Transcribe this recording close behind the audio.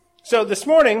So this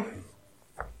morning,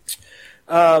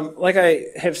 like I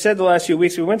have said the last few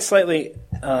weeks, we went slightly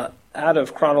out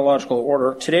of chronological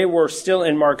order. Today we're still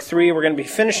in Mark 3. We're going to be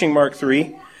finishing Mark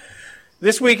 3.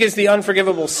 This week is the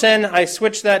unforgivable sin. I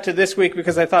switched that to this week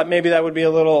because I thought maybe that would be a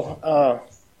little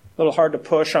hard to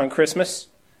push on Christmas.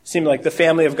 Seemed like the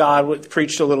family of God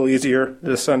preached a little easier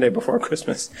the Sunday before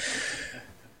Christmas.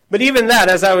 But even that,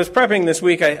 as I was prepping this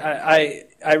week,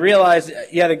 I realized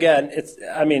yet again,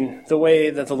 the way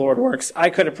that the Lord works, I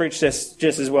could have preached this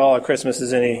just as well on Christmas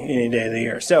as any day of the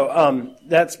year. So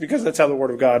that's because that's how the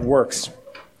Word of God works.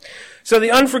 So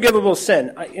the unforgivable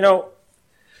sin,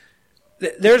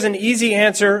 there's an easy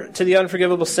answer to the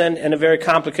unforgivable sin and a very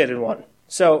complicated one.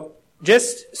 So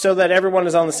just so that everyone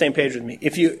is on the same page with me,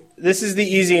 this is the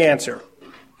easy answer,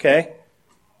 okay?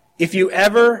 If you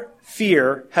ever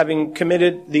fear having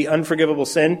committed the unforgivable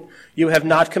sin, you have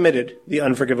not committed the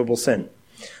unforgivable sin.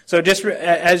 So just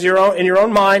in your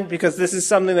own mind, because this is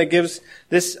something that gives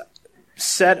this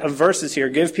set of verses here,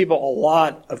 gives people a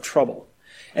lot of trouble.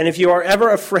 And if you are ever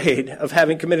afraid of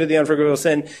having committed the unforgivable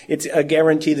sin, it's a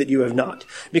guarantee that you have not.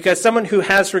 Because someone who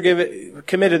has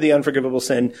committed the unforgivable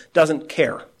sin doesn't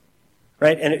care.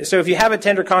 Right? And so if you have a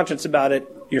tender conscience about it,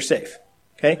 you're safe.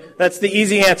 Okay? That's the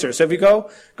easy answer. So if you go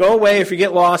away, if you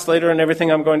get lost later in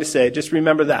everything I'm going to say, just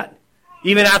remember that.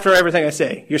 Even after everything I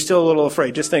say, you're still a little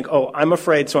afraid. Just think, I'm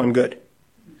afraid, so I'm good.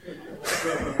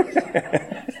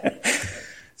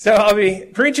 So I'll be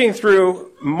preaching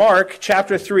through Mark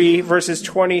chapter 3, verses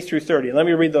 20 through 30. Let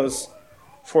me read those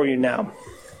for you now.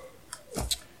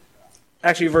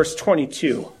 Actually, verse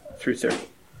 22 through 30.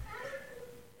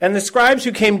 And the scribes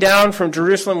who came down from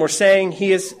Jerusalem were saying,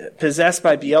 "He is possessed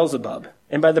by Beelzebub,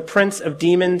 and by the prince of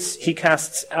demons he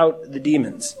casts out the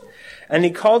demons." And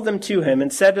he called them to him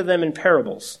and said to them in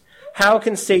parables, "How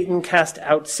can Satan cast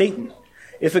out Satan?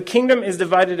 If a kingdom is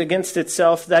divided against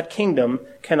itself, that kingdom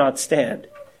cannot stand.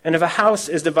 And if a house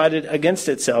is divided against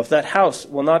itself, that house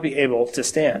will not be able to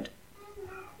stand.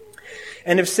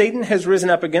 And if Satan has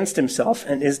risen up against himself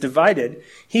and is divided,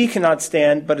 he cannot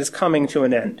stand, but is coming to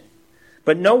an end.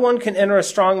 But no one can enter a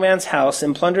strong man's house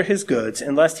and plunder his goods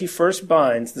unless he first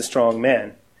binds the strong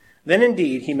man. Then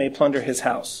indeed he may plunder his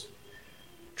house.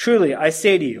 Truly, I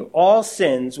say to you, all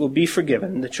sins will be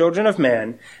forgiven the children of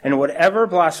man, and whatever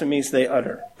blasphemies they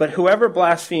utter. But whoever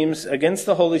blasphemes against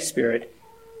the Holy Spirit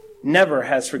never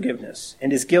has forgiveness,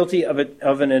 and is guilty of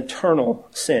an eternal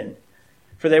sin.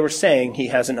 For they were saying he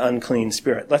has an unclean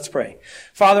spirit." Let's pray.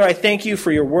 Father, I thank you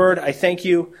for your word. I thank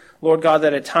you, Lord God,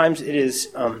 that at times it is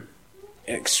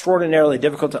extraordinarily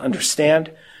difficult to understand.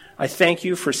 I thank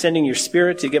you for sending your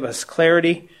Spirit to give us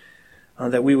clarity,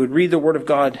 that we would read the Word of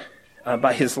God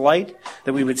by his light,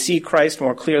 that we would see Christ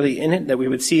more clearly in it, that we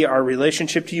would see our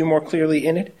relationship to you more clearly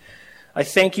in it. I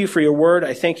thank you for your word.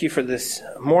 I thank you for this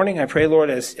morning. I pray, Lord,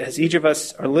 as each of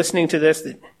us are listening to this,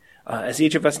 that as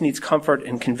each of us needs comfort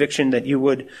and conviction, that you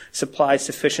would supply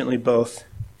sufficiently both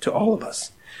to all of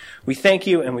us. We thank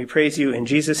you and we praise you in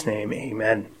Jesus' name.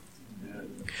 Amen.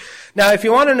 Now, if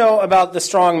you want to know about the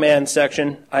strong man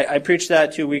section, I preached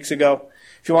that 2 weeks ago.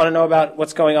 If you want to know about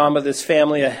what's going on with this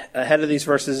family ahead of these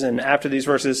verses and after these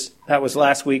verses, that was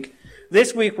last week.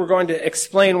 This week, we're going to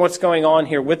explain what's going on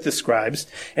here with the scribes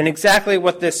and exactly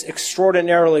what this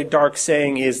extraordinarily dark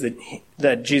saying is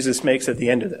that Jesus makes at the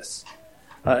end of this.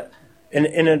 An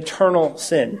eternal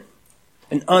sin,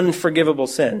 an unforgivable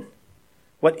sin.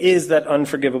 What is that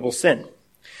unforgivable sin?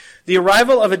 The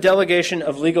arrival of a delegation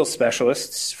of legal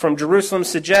specialists from Jerusalem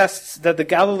suggests that the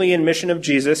Galilean mission of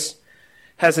Jesus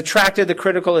has attracted the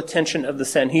critical attention of the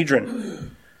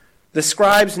Sanhedrin. The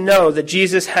scribes know that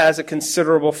Jesus has a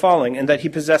considerable following and that he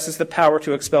possesses the power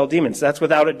to expel demons. That's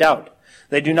without a doubt.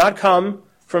 They do not come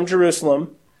from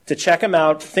Jerusalem to check him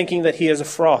out thinking that he is a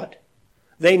fraud.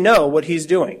 They know what he's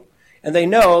doing, and they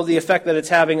know the effect that it's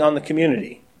having on the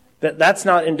community. That's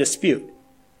not in dispute.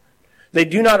 They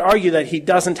do not argue that he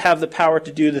doesn't have the power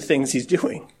to do the things he's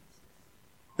doing.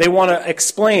 They want to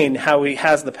explain how he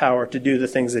has the power to do the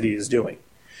things that he is doing.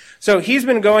 So he's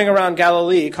been going around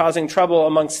Galilee causing trouble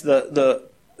amongst the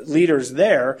leaders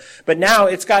there, but now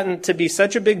it's gotten to be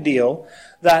such a big deal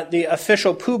that the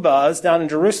official poobahs down in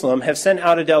Jerusalem have sent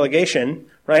out a delegation,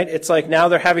 right? It's like now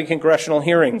they're having congressional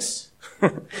hearings.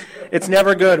 It's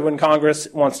never good when Congress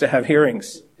wants to have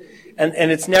hearings.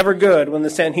 And it's never good when the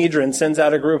Sanhedrin sends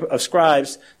out a group of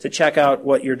scribes to check out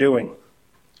what you're doing.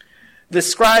 The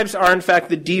scribes are, in fact,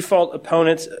 the default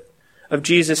opponents of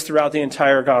Jesus throughout the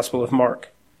entire Gospel of Mark.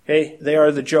 Okay? They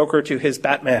are the Joker to his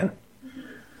Batman.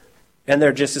 And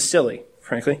they're just as silly,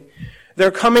 frankly.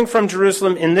 They're coming from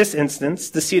Jerusalem in this instance,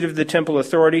 the seat of the temple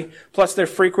authority, plus their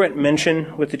frequent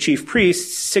mention with the chief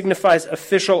priests signifies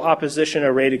official opposition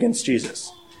arrayed against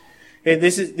Jesus. Okay,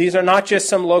 these are not just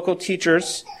some local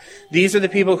teachers. These are the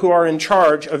people who are in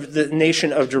charge of the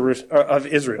nation of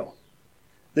Israel.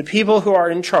 The people who are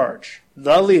in charge,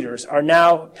 the leaders, are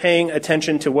now paying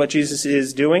attention to what Jesus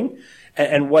is doing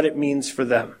and what it means for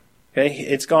them. Okay,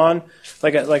 it's gone,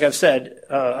 like I've said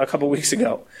a couple weeks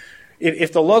ago.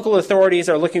 If the local authorities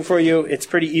are looking for you, it's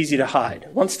pretty easy to hide.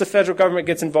 Once the federal government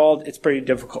gets involved, it's pretty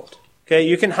difficult. Okay,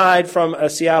 you can hide from a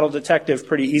Seattle detective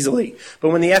pretty easily. But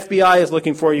when the FBI is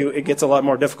looking for you, it gets a lot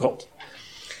more difficult.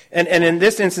 And in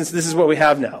this instance, this is what we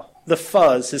have now. The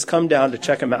fuzz has come down to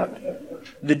check him out.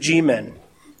 The G-men,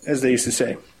 as they used to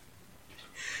say.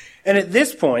 And at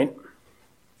this point,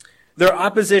 their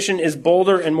opposition is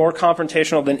bolder and more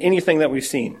confrontational than anything that we've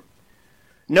seen.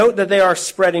 Note that they are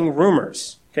spreading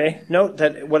rumors. Okay, note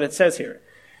that what it says here.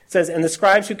 It says, and the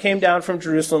scribes who came down from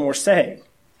Jerusalem were saying,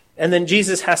 and then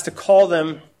Jesus has to call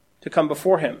them to come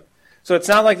before him. So it's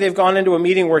not like they've gone into a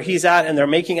meeting where he's at and they're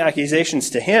making accusations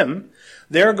to him.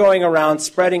 They're going around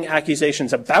spreading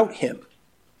accusations about him.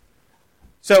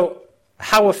 So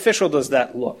how official does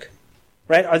that look?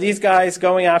 Right? Are these guys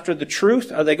going after the truth?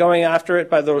 Are they going after it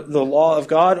by the law of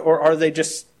God? Or are they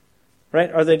just, right?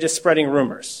 Are they just spreading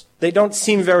rumors? They don't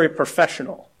seem very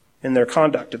professional in their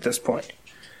conduct at this point.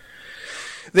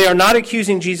 They are not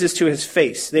accusing Jesus to his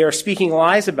face. They are speaking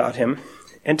lies about him,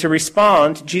 and to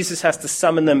respond, Jesus has to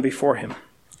summon them before him.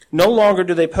 No longer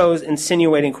do they pose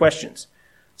insinuating questions,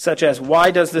 such as,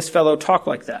 why does this fellow talk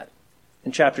like that?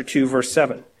 In chapter 2, verse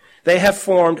 7. They have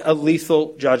formed a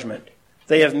lethal judgment.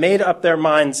 They have made up their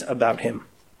minds about him.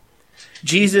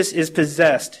 Jesus is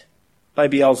possessed by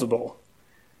Beelzebul,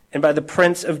 and by the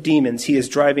prince of demons, he is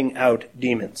driving out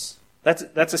demons.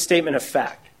 That's a statement of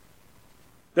fact.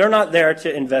 They're not there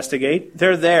to investigate.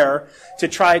 They're there to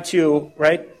try to,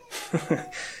 right,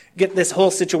 get this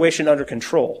whole situation under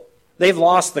control. They've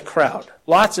lost the crowd.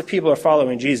 Lots of people are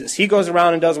following Jesus. He goes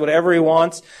around and does whatever he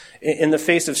wants in the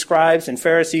face of scribes and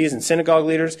Pharisees and synagogue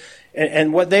leaders.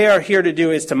 And what they are here to do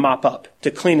is to mop up,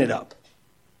 to clean it up.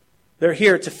 They're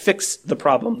here to fix the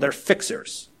problem. They're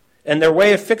fixers. And their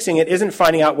way of fixing it isn't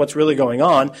finding out what's really going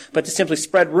on, but to simply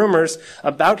spread rumors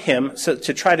about him so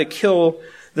to try to kill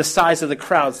the size of the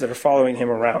crowds that are following him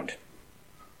around.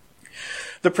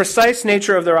 The precise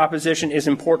nature of their opposition is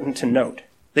important to note.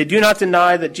 They do not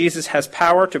deny that Jesus has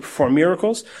power to perform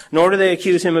miracles, nor do they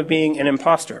accuse him of being an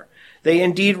impostor. They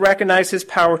indeed recognize his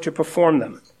power to perform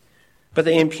them, but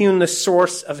they impugn the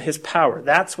source of his power.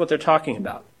 That's what they're talking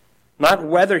about. Not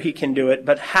whether he can do it,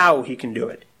 but how he can do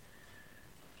it.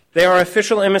 They are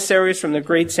official emissaries from the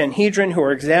great Sanhedrin who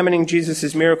are examining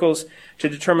Jesus' miracles to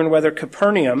determine whether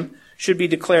Capernaum should be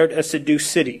declared a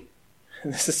seduced city.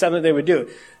 This is something they would do.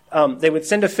 They would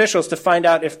send officials to find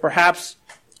out if perhaps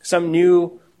some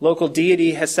new local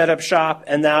deity has set up shop,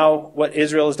 and now what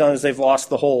Israel has done is they've lost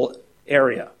the whole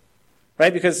area.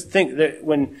 Right? Because think that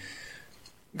when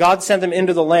God sent them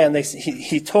into the land,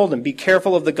 he told them, be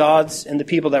careful of the gods and the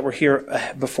people that were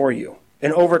here before you.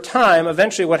 And over time,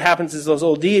 eventually what happens is those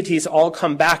old deities all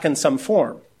come back in some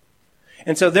form.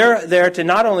 And so they're there to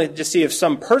not only just see if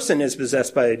some person is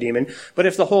possessed by a demon, but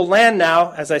if the whole land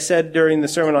now, as I said during the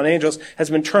Sermon on Angels, has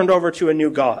been turned over to a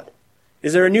new god.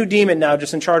 Is there a new demon now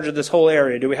just in charge of this whole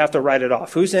area? Do we have to write it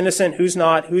off? Who's innocent? Who's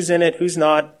not? Who's in it? Who's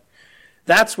not?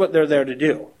 That's what they're there to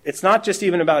do. It's not just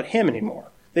even about him anymore.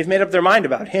 They've made up their mind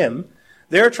about him.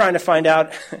 They're trying to find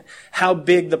out how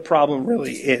big the problem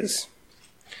really is.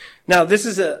 Now, this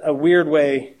is a weird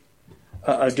way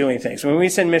of doing things. When we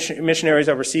send missionaries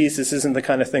overseas, this isn't the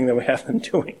kind of thing that we have them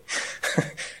doing.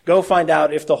 Go find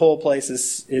out if the whole place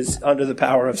is under the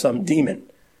power of some demon.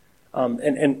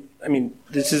 And I mean,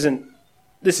 this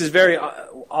is very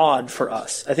odd for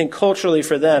us. I think culturally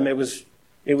for them, it was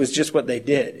just what they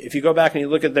did. If you go back and you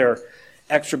look at their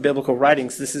extra biblical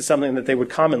writings, this is something that they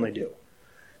would commonly do.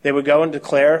 They would go and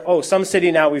declare, oh, some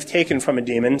city now we've taken from a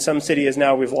demon, some city is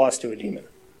now we've lost to a demon.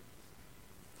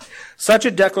 Such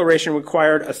a declaration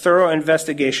required a thorough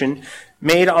investigation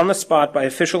made on the spot by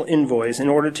official envoys in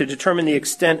order to determine the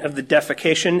extent of the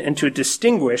defecation and to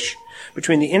distinguish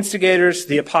between the instigators,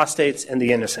 the apostates, and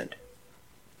the innocent.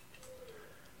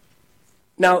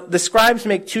 Now, the scribes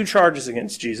make two charges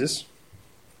against Jesus,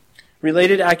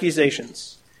 related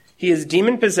accusations. He is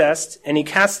demon-possessed, and he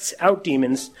casts out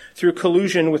demons through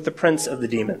collusion with the prince of the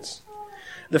demons.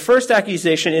 The first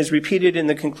accusation is repeated in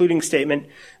the concluding statement.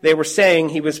 They were saying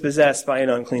he was possessed by an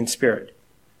unclean spirit.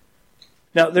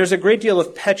 Now, there's a great deal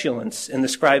of petulance in the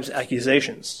scribes'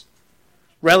 accusations.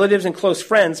 Relatives and close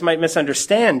friends might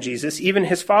misunderstand Jesus. Even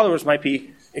his followers might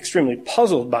be extremely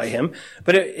puzzled by him.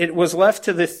 But it was left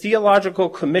to the theological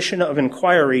commission of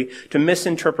inquiry to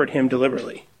misinterpret him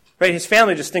deliberately. Right? His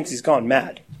family just thinks he's gone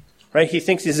mad. Right? He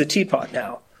thinks he's a teapot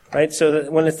now. Right? So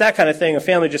that when it's that kind of thing, a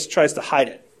family just tries to hide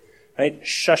it. Right?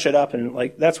 Shush it up,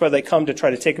 and that's why they come to try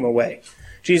to take him away.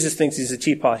 Jesus thinks he's a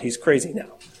teapot. He's crazy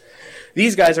now.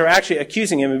 These guys are actually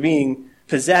accusing him of being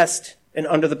possessed and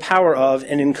under the power of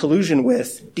and in collusion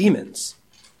with demons.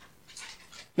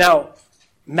 Now,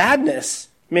 madness,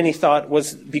 many thought,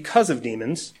 was because of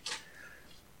demons.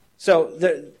 So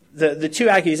the two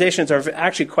accusations are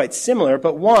actually quite similar,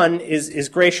 but one is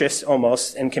gracious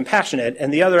almost and compassionate,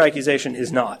 and the other accusation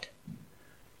is not.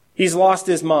 He's lost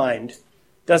his mind.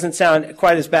 Doesn't sound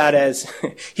quite as bad as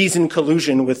he's in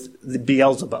collusion with the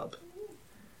Beelzebub.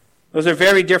 Those are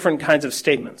very different kinds of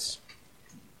statements.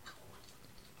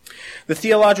 The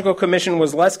theological commission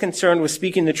was less concerned with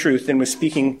speaking the truth than with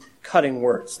speaking cutting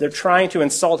words. They're trying to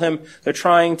insult him. They're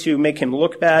trying to make him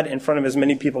look bad in front of as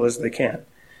many people as they can.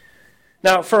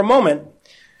 Now, for a moment,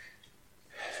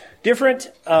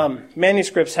 different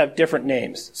manuscripts have different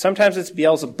names. Sometimes it's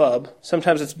Beelzebub.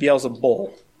 Sometimes it's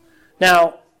Beelzebul.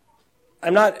 Now,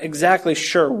 I'm not exactly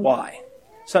sure why.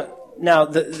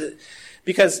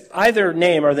 Because either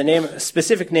name are the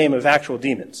specific name of actual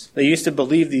demons. They used to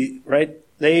believe right?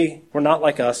 They were not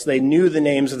like us. They knew the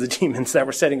names of the demons that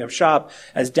were setting up shop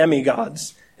as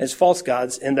demigods, as false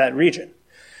gods in that region.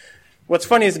 What's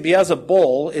funny is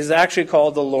Beelzebul is actually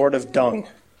called the Lord of Dung.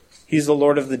 He's the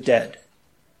Lord of the dead.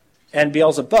 And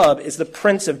Beelzebub is the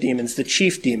prince of demons, the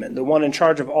chief demon, the one in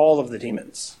charge of all of the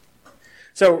demons.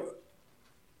 So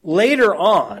later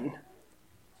on,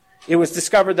 it was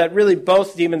discovered that really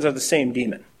both demons are the same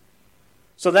demon.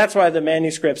 So that's why the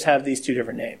manuscripts have these two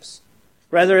different names.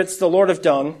 Whether it's the Lord of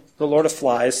Dung, the Lord of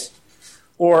Flies,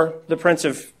 or the Prince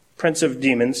of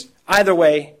Demons, either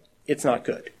way, it's not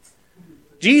good.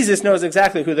 Jesus knows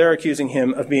exactly who they're accusing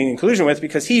him of being in collusion with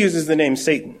because he uses the name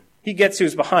Satan. He gets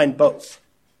who's behind both.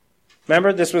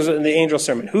 Remember, this was in the angel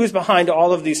sermon. Who's behind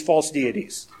all of these false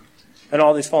deities and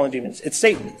all these fallen demons? It's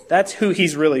Satan. That's who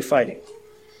he's really fighting.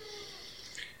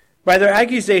 By their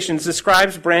accusations, the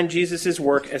scribes brand Jesus'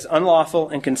 work as unlawful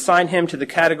and consign him to the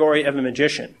category of a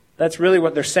magician. That's really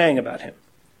what they're saying about him.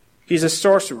 He's a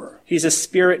sorcerer. He's a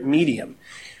spirit medium.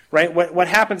 Right? What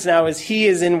happens now is he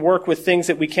is in work with things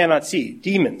that we cannot see.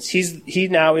 Demons. He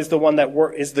now is the one that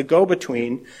is the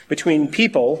go-between between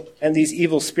people and these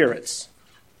evil spirits.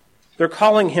 They're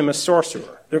calling him a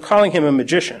sorcerer. They're calling him a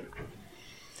magician.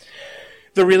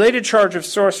 The related charge of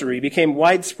sorcery became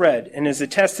widespread and is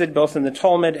attested both in the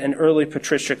Talmud and early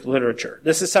patristic literature.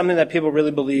 This is something that people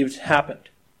really believed happened.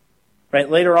 Right?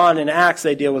 Later on in Acts,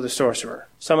 they deal with a sorcerer,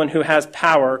 someone who has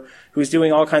power, who's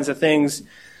doing all kinds of things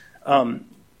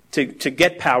to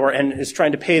get power, and is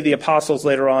trying to pay the apostles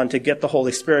later on to get the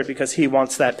Holy Spirit because he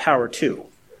wants that power too.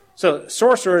 So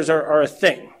sorcerers are a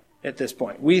thing at this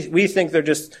point. We think they're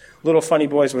just little funny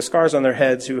boys with scars on their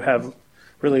heads who have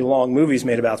really long movies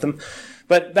made about them.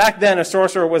 But back then, a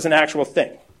sorcerer was an actual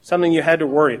thing, something you had to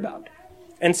worry about.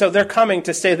 And so they're coming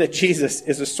to say that Jesus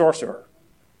is a sorcerer.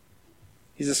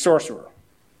 He's a sorcerer.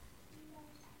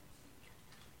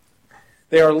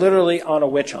 They are literally on a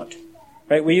witch hunt.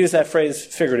 Right? We use that phrase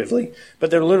figuratively,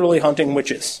 but they're literally hunting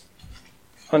witches.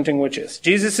 Hunting witches.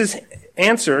 Jesus'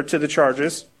 answer to the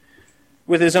charges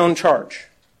with his own charge.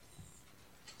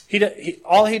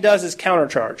 All he does is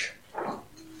countercharge.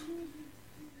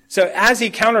 So as he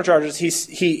countercharges,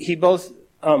 he both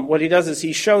what he does is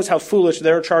he shows how foolish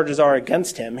their charges are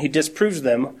against him. He disproves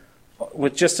them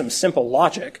with just some simple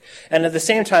logic, and at the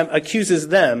same time accuses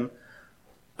them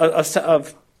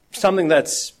of something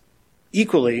that's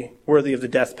equally worthy of the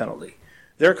death penalty.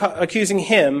 They're accusing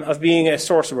him of being a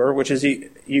sorcerer, which is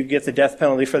you get the death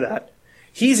penalty for that.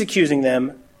 He's accusing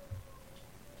them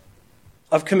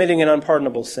of committing an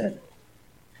unpardonable sin.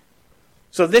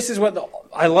 So this is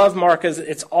I love Mark, as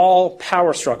it's all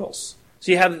power struggles.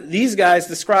 So you have these guys,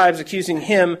 the scribes, accusing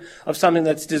him of something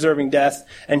that's deserving death,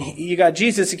 and you got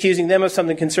Jesus accusing them of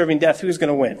something conserving death. Who's going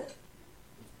to win?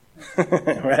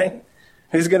 Right?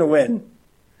 Who's going to win?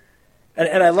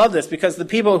 And I love this because the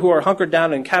people who are hunkered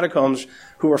down in catacombs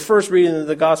who were first reading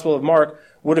the Gospel of Mark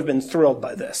would have been thrilled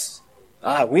by this.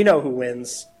 We know who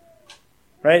wins.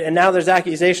 Right? And now there's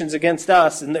accusations against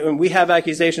us, and we have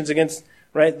accusations against,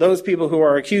 right, those people who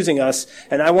are accusing us,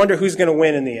 and I wonder who's going to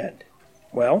win in the end.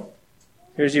 Well,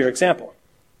 here's your example.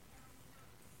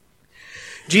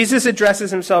 Jesus addresses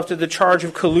himself to the charge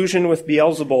of collusion with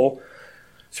Beelzebul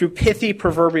through pithy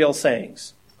proverbial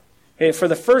sayings. Okay, for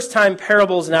the first time,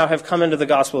 parables now have come into the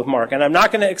Gospel of Mark. And I'm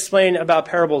not going to explain about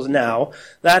parables now.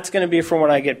 That's going to be from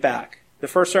when I get back. The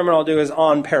first sermon I'll do is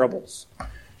on parables.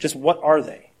 Just what are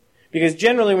they? Because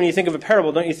generally when you think of a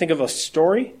parable, don't you think of a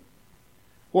story?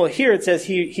 Well, here it says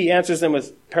he answers them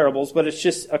with parables, but it's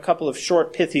just a couple of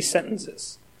short, pithy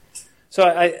sentences.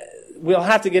 So we'll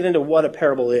have to get into what a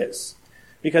parable is,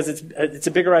 because it's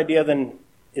a bigger idea than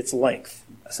its length,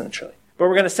 essentially. But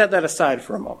we're going to set that aside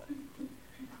for a moment.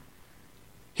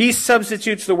 He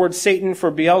substitutes the word Satan for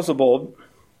Beelzebub,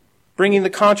 bringing the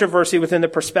controversy within the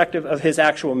perspective of his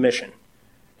actual mission,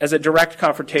 as a direct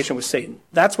confrontation with Satan.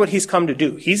 That's what he's come to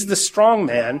do. He's the strong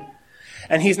man,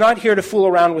 and he's not here to fool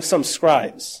around with some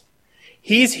scribes.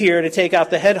 He's here to take out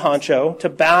the head honcho, to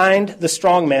bind the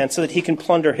strong man so that he can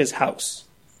plunder his house.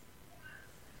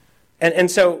 And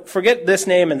so forget this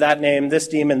name and that name, this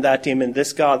demon,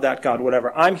 this God, that God,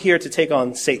 whatever. I'm here to take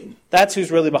on Satan. That's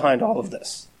who's really behind all of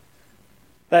this.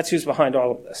 That's who's behind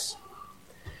all of this.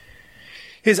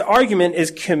 His argument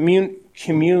is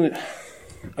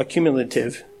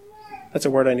accumulative. That's a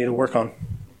word I need to work on.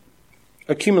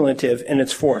 Accumulative in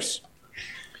its force.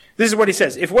 This is what he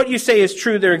says. If what you say is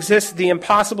true, there exists the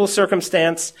impossible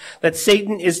circumstance that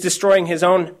Satan is destroying his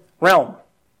own realm.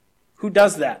 Who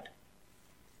does that?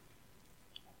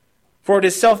 For it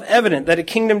is self-evident that a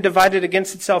kingdom divided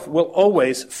against itself will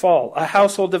always fall. A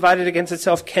household divided against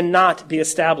itself cannot be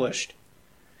established.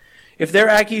 If their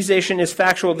accusation is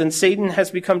factual, then Satan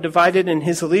has become divided in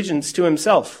his allegiance to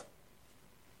himself.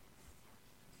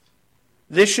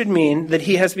 This should mean that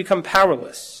he has become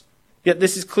powerless. Yet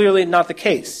this is clearly not the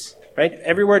case, right?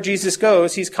 Everywhere Jesus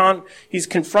goes, he's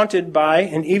confronted by,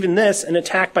 and even this, an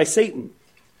attack by Satan.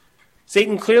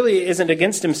 Satan clearly isn't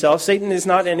against himself. Satan is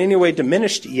not in any way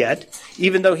diminished yet,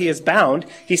 even though he is bound.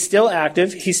 He's still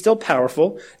active. He's still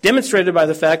powerful, demonstrated by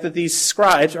the fact that these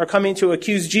scribes are coming to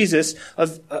accuse Jesus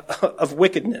of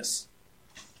wickedness.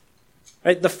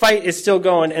 Right? The fight is still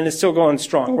going, and is still going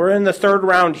strong. We're in the third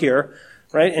round here,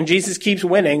 right? And Jesus keeps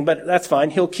winning, but that's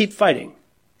fine. He'll keep fighting.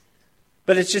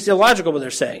 But it's just illogical what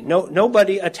they're saying.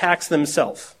 Nobody attacks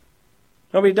themselves.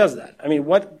 Nobody does that. I mean,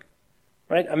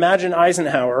 right? Imagine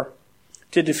Eisenhower,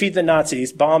 to defeat the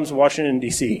Nazis, bombs Washington,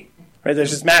 D.C. Right?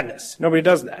 There's just madness. Nobody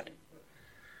does that.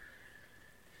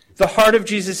 The heart of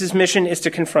Jesus' mission is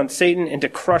to confront Satan and to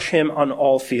crush him on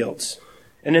all fields.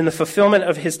 And in the fulfillment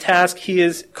of his task, he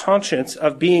is conscious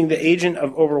of being the agent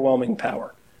of overwhelming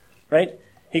power. Right?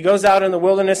 He goes out in the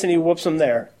wilderness and he whoops them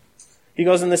there. He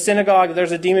goes in the synagogue,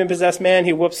 there's a demon-possessed man,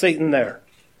 he whoops Satan there.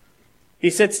 He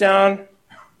sits down.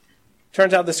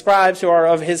 Turns out the scribes who are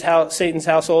of his house, Satan's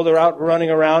household, are out running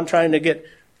around trying to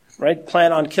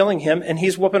plan on killing him, and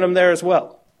he's whooping them there as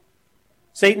well.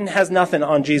 Satan has nothing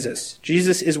on Jesus.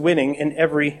 Jesus is winning in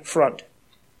every front.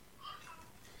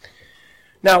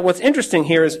 Now, what's interesting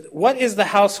here is, what is the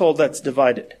household that's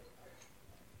divided?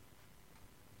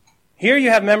 Here you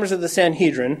have members of the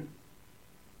Sanhedrin,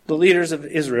 the leaders of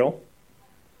Israel,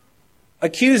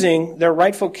 accusing their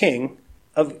rightful king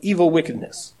of evil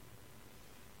wickedness.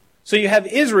 So you have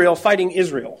Israel fighting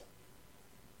Israel.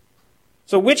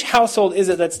 So which household is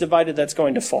it that's divided that's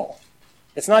going to fall?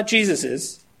 It's not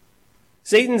Jesus's.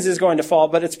 Satan's is going to fall,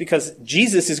 but it's because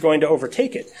Jesus is going to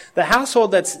overtake it. The household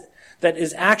that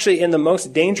is actually in the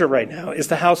most danger right now is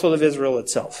the household of Israel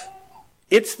itself.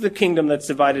 It's the kingdom that's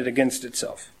divided against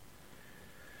itself.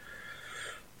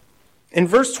 In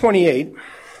verse 28,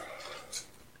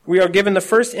 we are given the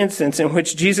first instance in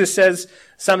which Jesus says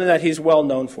something that he's well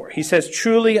known for. He says,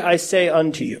 "Truly I say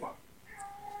unto you."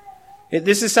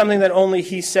 This is something that only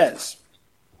he says.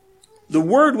 The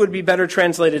word would be better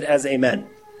translated as amen.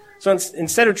 So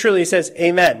instead of truly, he says,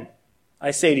 "Amen, I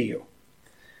say to you."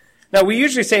 Now, we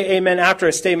usually say amen after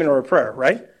a statement or a prayer,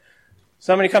 right?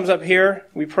 Somebody comes up here,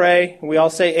 we pray, and we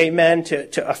all say amen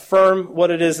to affirm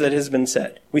what it is that has been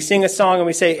said. We sing a song and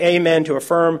we say amen to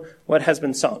affirm what has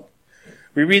been sung.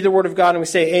 We read the Word of God and we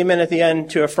say amen at the end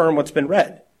to affirm what's been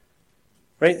read.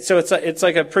 Right? So it's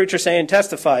like a preacher saying,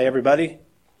 "Testify, everybody."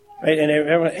 Right? And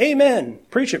everyone, "Amen.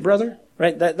 Preach it, brother."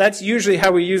 Right? That's usually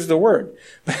how we use the word.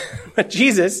 But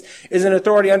Jesus is an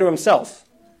authority unto himself.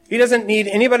 He doesn't need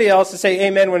anybody else to say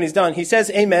amen when he's done. He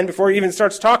says amen before he even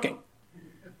starts talking.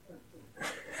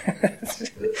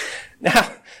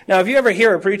 Now, if you ever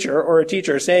hear a preacher or a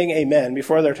teacher saying amen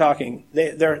before they're talking,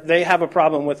 they have a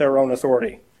problem with their own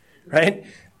authority. Right?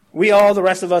 The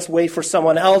rest of us, wait for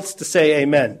someone else to say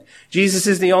amen. Jesus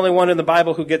is the only one in the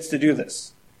Bible who gets to do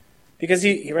this. Because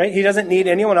he doesn't need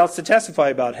anyone else to testify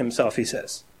about himself, he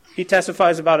says. He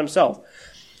testifies about himself.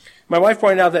 My wife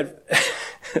pointed out that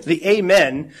the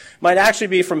amen might actually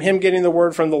be from him getting the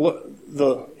word from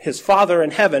his Father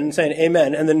in heaven, saying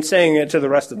amen, and then saying it to the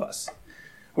rest of us,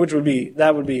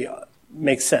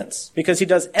 makes sense, because he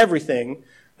does everything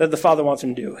that the Father wants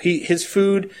him to do. His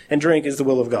food and drink is the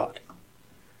will of God.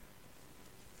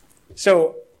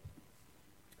 So,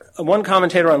 one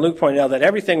commentator on Luke pointed out that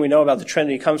everything we know about the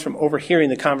Trinity comes from overhearing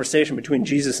the conversation between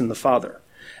Jesus and the Father.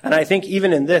 And I think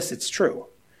even in this, it's true.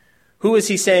 Who is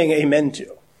he saying amen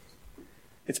to?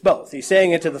 It's both. He's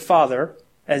saying it to the Father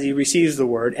as he receives the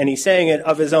word, and he's saying it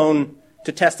of his own,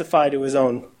 to testify to his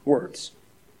own words.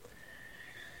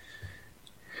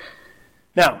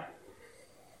 Now,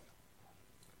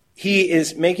 he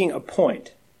is making a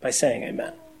point by saying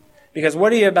amen. Because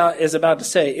what he is about to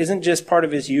say isn't just part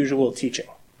of his usual teaching.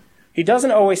 He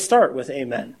doesn't always start with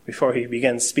amen before he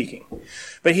begins speaking.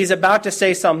 But he's about to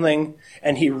say something,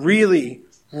 and he really,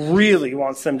 really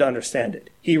wants them to understand it.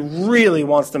 He really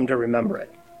wants them to remember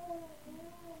it.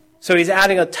 So he's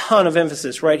adding a ton of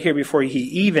emphasis right here before he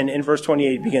even, in verse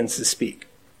 28, begins to speak.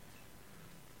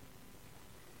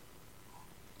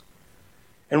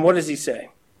 And what does he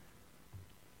say?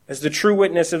 As the true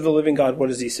witness of the living God, what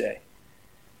does he say?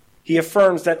 He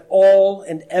affirms that all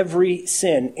and every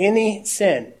sin, any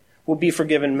sin, will be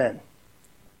forgiven men.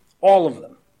 All of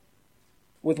them.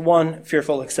 With one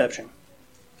fearful exception.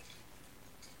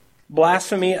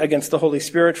 Blasphemy against the Holy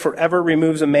Spirit forever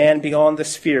removes a man beyond the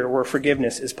sphere where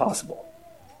forgiveness is possible.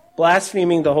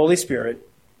 Blaspheming the Holy Spirit,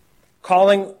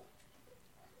 calling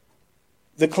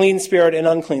the clean spirit an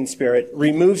unclean spirit,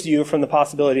 removes you from the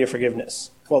possibility of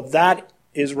forgiveness. Well, that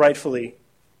is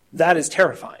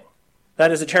terrifying.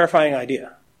 That is a terrifying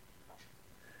idea.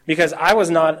 Because I was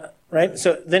not, right?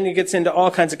 So then it gets into all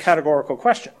kinds of categorical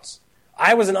questions.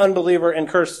 I was an unbeliever and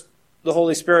cursed the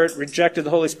Holy Spirit, rejected the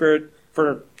Holy Spirit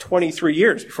for 23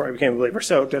 years before I became a believer.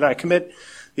 So did I commit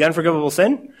the unforgivable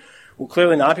sin? Well,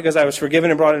 clearly not, because I was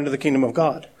forgiven and brought into the kingdom of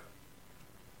God.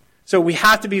 So we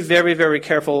have to be very, very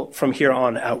careful from here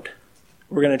on out.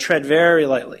 We're going to tread very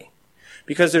lightly.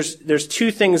 Because there's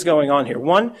two things going on here.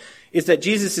 One is that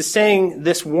Jesus is saying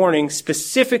this warning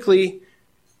specifically,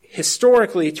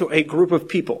 historically, to a group of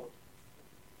people.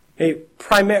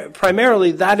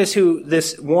 Primarily, that is who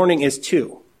this warning is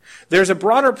to. There's a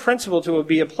broader principle to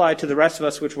be applied to the rest of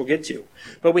us, which we'll get to.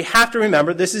 But we have to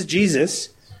remember, this is Jesus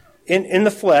in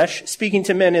the flesh, speaking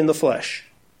to men in the flesh.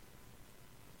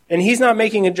 And he's not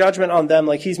making a judgment on them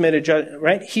like he's made a judgment,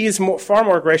 right? He is far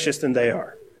more gracious than they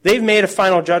are. They've made a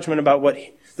final judgment about what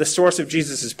the source of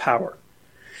Jesus' power.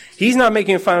 He's not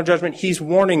making a final judgment. He's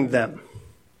warning them.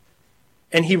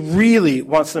 And he really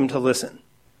wants them to listen.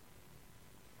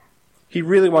 He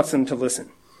really wants them to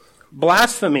listen.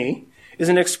 Blasphemy is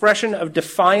an expression of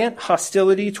defiant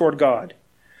hostility toward God.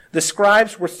 The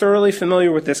scribes were thoroughly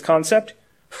familiar with this concept.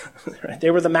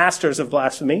 They were the masters of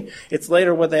blasphemy. It's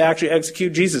later what they actually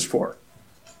execute Jesus for.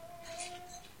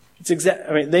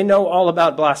 They know all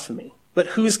about blasphemy. But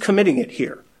who's committing it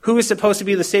here? Who is supposed to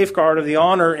be the safeguard of the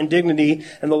honor and dignity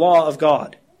and the law of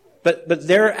God? But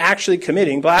they're actually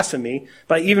committing blasphemy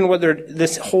by even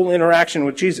this whole interaction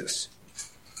with Jesus.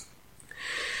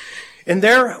 In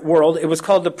their world, it was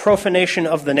called the profanation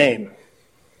of the name.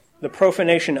 The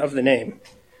profanation of the name,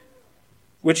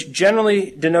 which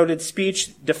generally denoted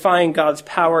speech defying God's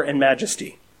power and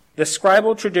majesty. The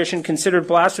scribal tradition considered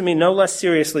blasphemy no less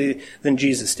seriously than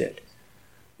Jesus did.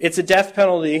 It's a death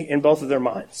penalty in both of their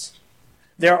minds.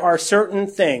 There are certain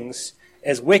things,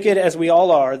 as wicked as we all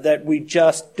are, that we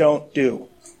just don't do.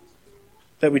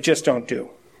 That we just don't do.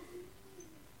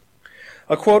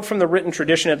 A quote from the written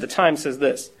tradition at the time says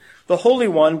this: "The Holy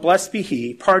One, blessed be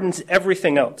he, pardons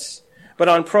everything else, but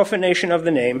on profanation of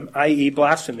the name, i.e.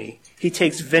 blasphemy, he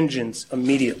takes vengeance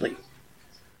immediately."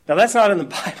 Now that's not in the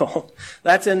Bible.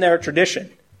 That's in their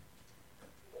tradition.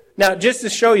 Now, just to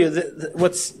show you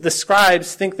what the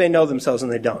scribes think they know themselves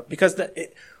and they don't. Because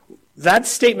that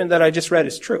statement that I just read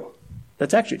is true.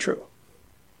 That's actually true.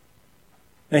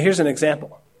 Now, here's an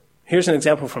example. Here's an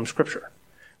example from Scripture.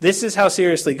 This is how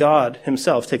seriously God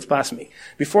himself takes blasphemy.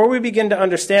 Before we begin to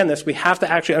understand this, we have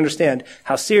to actually understand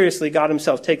how seriously God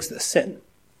himself takes this sin.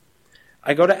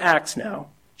 I go to Acts now,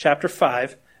 chapter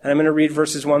 5, and I'm going to read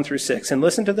verses 1 through 6. And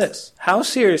listen to this. How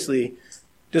seriously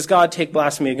does God take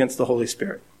blasphemy against the Holy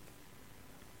Spirit?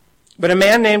 "But a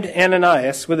man named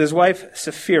Ananias, with his wife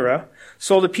Sapphira,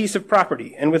 sold a piece of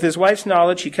property, and with his wife's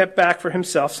knowledge he kept back for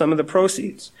himself some of the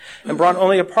proceeds, and brought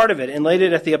only a part of it, and laid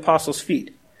it at the apostles'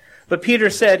 feet. But Peter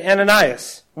said,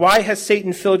 'Ananias, why has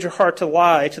Satan filled your heart to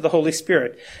lie to the Holy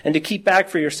Spirit, and to keep back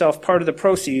for yourself part of the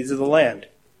proceeds of the land?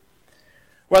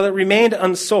 While it remained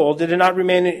unsold, did it not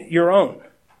remain your own?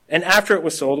 And after it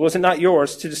was sold, was it not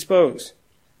yours to dispose?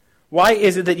 Why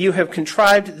is it that you have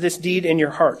contrived this deed in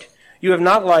your heart? You have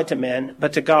not lied to man,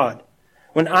 but to God."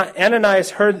 When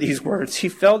Ananias heard these words, he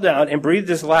fell down and breathed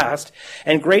his last,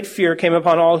 and great fear came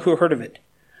upon all who heard of it.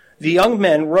 The young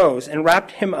men rose and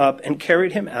wrapped him up and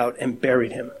carried him out and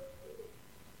buried him.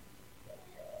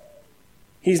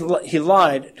 He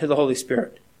lied to the Holy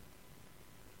Spirit.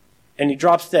 And he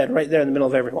drops dead right there in the middle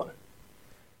of everyone.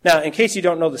 Now, in case you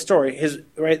don't know the story,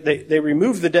 they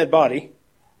remove the dead body,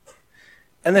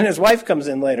 and then his wife comes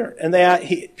in later, and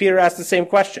Peter asks the same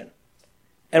question.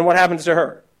 And what happens to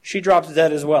her? She drops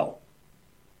dead as well.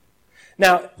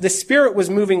 Now, the Spirit was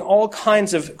moving all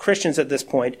kinds of Christians at this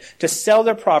point to sell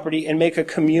their property and make a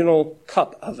communal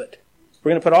cup of it.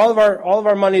 We're going to put all of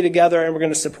our money together, and we're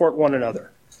going to support one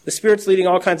another. The Spirit's leading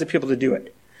all kinds of people to do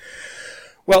it.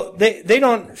 Well, they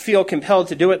don't feel compelled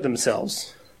to do it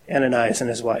themselves, Ananias and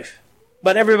his wife.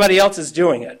 But everybody else is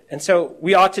doing it. And so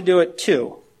we ought to do it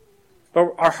too.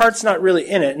 But our heart's not really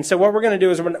in it. And so what we're going to do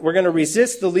is we're going to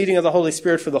resist the leading of the Holy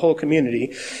Spirit for the whole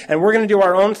community. And we're going to do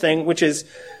our own thing, which is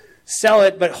sell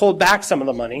it but hold back some of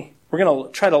the money. We're going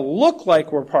to try to look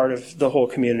like we're part of the whole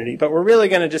community, but we're really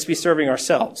going to just be serving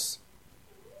ourselves.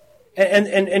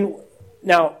 And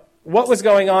now, what was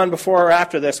going on before or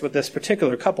after this with this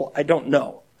particular couple, I don't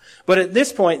know. But at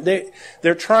this point,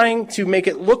 they're trying to make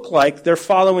it look like they're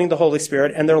following the Holy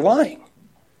Spirit, and they're lying.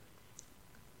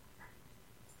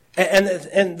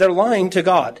 And they're lying to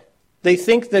God. They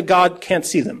think that God can't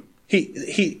see them.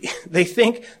 They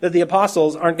think that the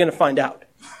apostles aren't going to find out.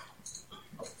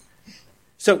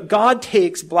 So God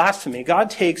takes blasphemy.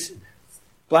 God takes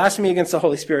blasphemy against the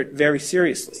Holy Spirit very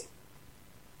seriously.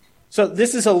 So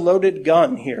this is a loaded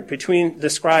gun here between the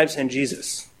scribes and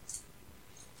Jesus.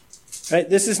 Right?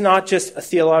 This is not just a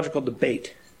theological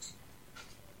debate.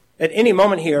 At any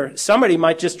moment here, somebody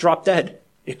might just drop dead.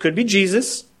 It could be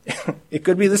Jesus. It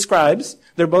could be the scribes.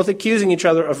 They're both accusing each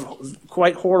other of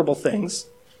quite horrible things.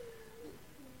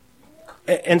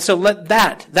 And so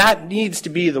that needs to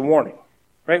be the warning.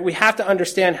 Right? We have to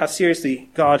understand how seriously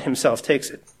God himself takes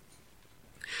it.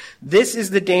 This is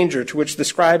the danger to which the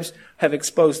scribes have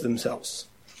exposed themselves.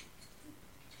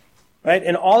 Right?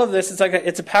 And all of this,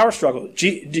 it's a power struggle.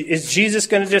 Is Jesus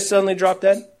going to just suddenly drop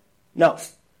dead? No.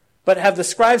 But have the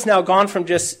scribes now gone from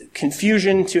just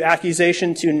confusion to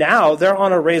accusation to now they're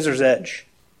on a razor's edge?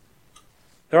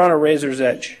 They're on a razor's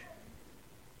edge.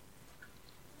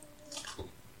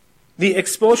 The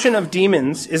expulsion of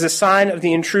demons is a sign of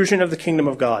the intrusion of the kingdom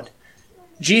of God.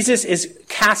 Jesus is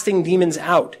casting demons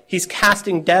out. He's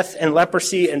casting death and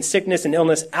leprosy and sickness and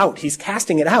illness out. He's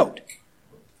casting it out.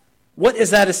 What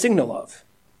is that a signal of?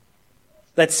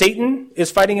 That Satan is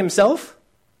fighting himself?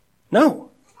 No,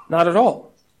 not at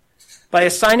all. By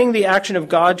assigning the action of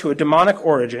God to a demonic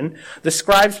origin, the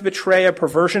scribes betray a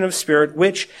perversion of spirit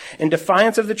which, in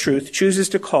defiance of the truth, chooses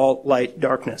to call light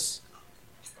darkness.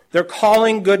 They're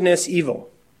calling goodness evil.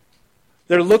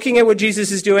 They're looking at what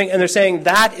Jesus is doing and they're saying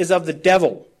that is of the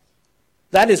devil.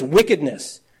 That is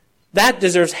wickedness. That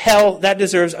deserves hell. That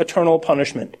deserves eternal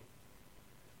punishment.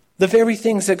 The very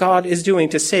things that God is doing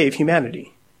to save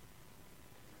humanity.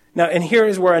 Now, and here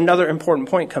is where another important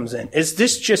point comes in. Is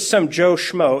this just some Joe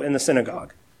Schmo in the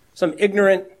synagogue? Some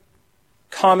ignorant,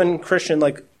 common Christian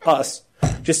like us,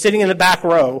 just sitting in the back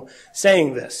row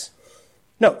saying this?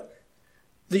 No.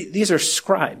 These are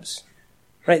scribes,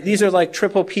 right? These are like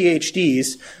triple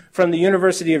PhDs from the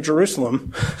University of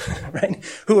Jerusalem, right?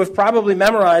 Who have probably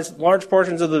memorized large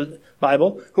portions of the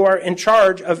Bible, who are in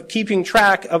charge of keeping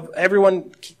track of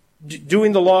everyone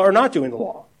doing the law or not doing the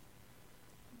law.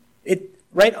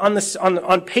 Right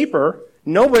on paper,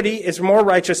 nobody is more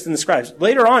righteous than the scribes.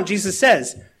 Later on, Jesus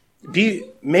says,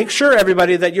 make sure,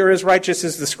 everybody, that you're as righteous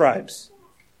as the scribes.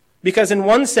 Because in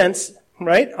one sense,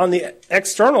 right, on the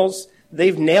externals,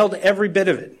 they've nailed every bit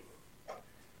of it.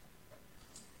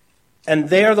 And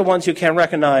they are the ones who can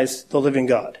recognize the living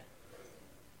God.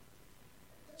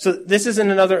 So this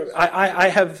isn't another... I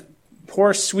have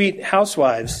poor, sweet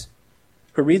housewives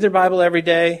who read their Bible every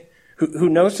day, who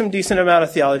know some decent amount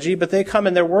of theology, but they come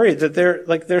and they're worried that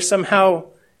they're somehow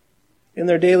in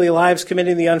their daily lives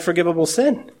committing the unforgivable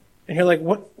sin. And you're like,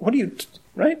 what do you,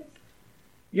 right?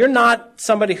 You're not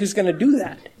somebody who's going to do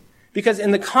that. Because in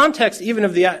the context even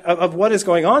of what is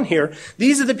going on here,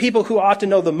 these are the people who ought to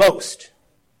know the most.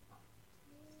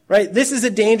 Right? This is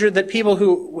a danger that people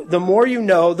who, the more you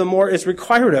know, the more is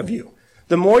required of you.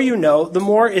 The more you know, the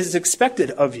more is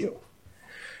expected of you.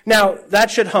 Now,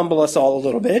 that should humble us all a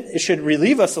little bit. It should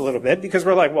relieve us a little bit because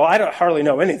we're like, well, I don't hardly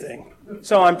know anything.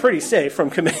 So I'm pretty safe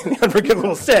from committing the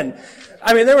unforgivable sin.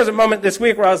 I mean, there was a moment this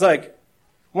week where I was like,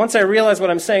 once I realized what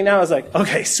I'm saying now, I was like,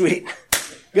 okay, sweet.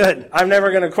 Good. I'm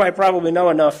never going to quite probably know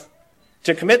enough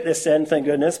to commit this sin, thank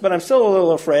goodness, but I'm still a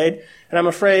little afraid, and I'm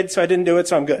afraid, so I didn't do it,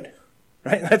 so I'm good.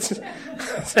 Right? That's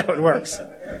how it works.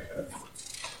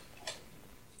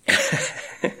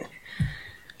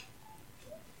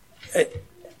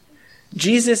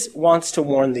 Jesus wants to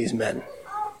warn these men.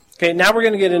 Okay, now we're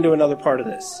going to get into another part of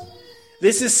this.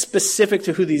 This is specific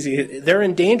to who they're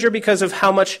in danger because of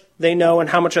how much they know and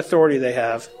how much authority they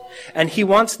have. And he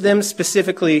wants them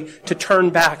specifically to turn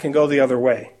back and go the other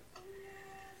way.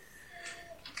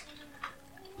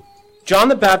 John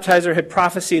the Baptizer had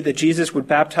prophesied that Jesus would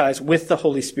baptize with the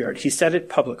Holy Spirit. He said it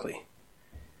publicly.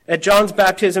 At John's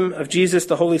baptism of Jesus,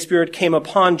 the Holy Spirit came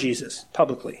upon Jesus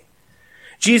publicly.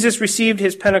 Jesus received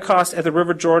his Pentecost at the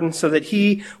River Jordan so that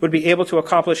he would be able to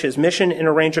accomplish his mission and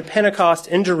arrange a Pentecost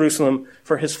in Jerusalem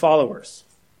for his followers.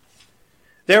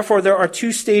 Therefore, there are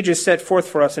two stages set forth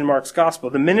for us in Mark's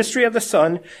gospel, the ministry of the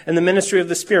Son and the ministry of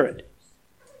the Spirit.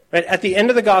 Right? At the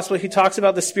end of the gospel, he talks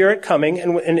about the Spirit coming,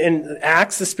 and in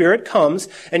Acts, the Spirit comes,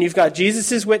 and you've got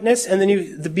Jesus' witness, and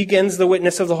then begins the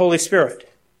witness of the Holy Spirit.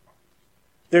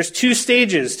 There's two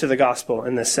stages to the gospel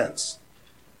in this sense.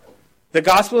 The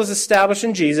gospel is established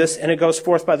in Jesus, and it goes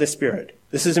forth by the Spirit.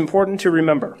 This is important to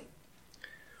remember.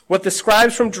 What the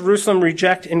scribes from Jerusalem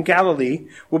reject in Galilee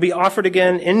will be offered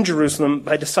again in Jerusalem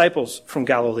by disciples from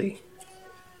Galilee.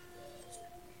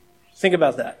 Think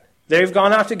about that. They've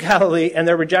gone out to Galilee, and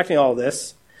they're rejecting all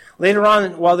this. Later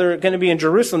on, while they're going to be in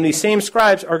Jerusalem, these same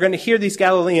scribes are going to hear these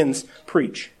Galileans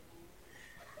preach.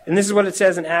 And this is what it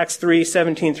says in Acts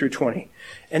 3:17 through 20.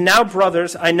 And now,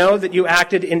 brothers, I know that you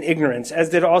acted in ignorance, as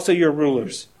did also your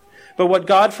rulers. But what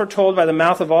God foretold by the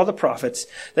mouth of all the prophets,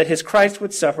 that his Christ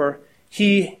would suffer,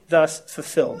 he thus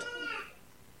fulfilled.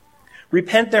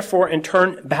 Repent, therefore, and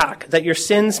turn back, that your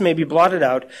sins may be blotted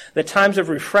out, that times of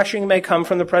refreshing may come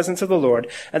from the presence of the Lord,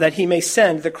 and that he may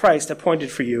send the Christ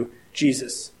appointed for you,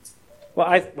 Jesus.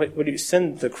 Well, what do you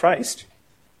send the Christ?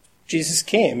 Jesus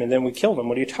came, and then we killed him.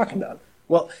 What are you talking about?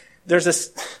 Well, there's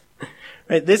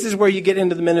right, this is where you get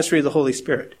into the ministry of the Holy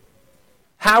Spirit.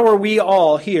 How are we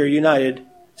all here united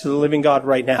to the living God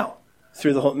right now?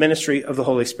 Through the ministry of the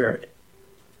Holy Spirit.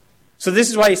 So this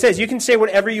is why he says, you can say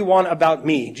whatever you want about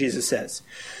me, Jesus says,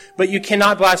 but you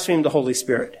cannot blaspheme the Holy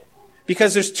Spirit.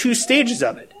 Because there's two stages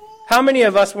of it. How many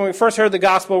of us, when we first heard the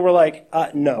gospel, were like,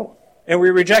 no. And we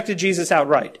rejected Jesus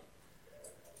outright.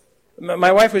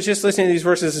 My wife was just listening to these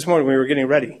verses this morning when we were getting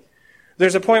ready.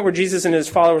 There's a point where Jesus and his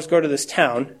followers go to this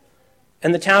town,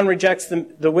 and the town rejects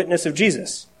the witness of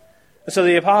Jesus. So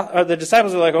the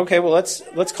disciples are like, okay, well,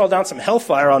 let's call down some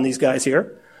hellfire on these guys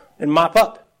here and mop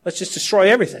up. Let's just destroy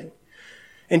everything.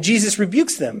 And Jesus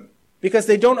rebukes them because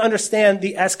they don't understand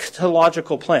the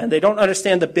eschatological plan. They don't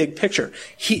understand the big picture.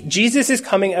 Jesus is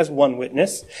coming as one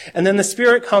witness, and then the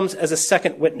Spirit comes as a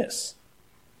second witness.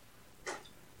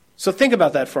 So think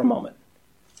about that for a moment.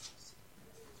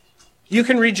 You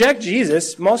can reject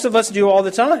Jesus. Most of us do all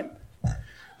the time.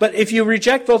 But if you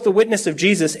reject both the witness of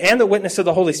Jesus and the witness of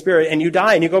the Holy Spirit, and you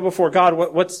die and you go before God,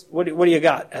 what do you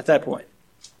got at that point?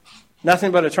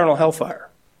 Nothing but eternal hellfire.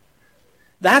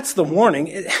 That's the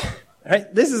warning.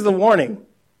 Right? This is the warning.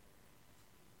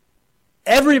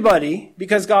 Everybody,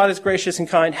 because God is gracious and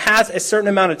kind, has a certain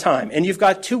amount of time. And you've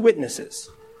got two witnesses.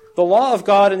 The law of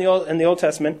God in the Old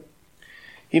Testament,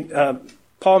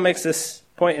 Paul makes this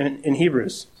point in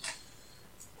Hebrews.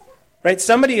 Right?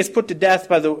 Somebody is put to death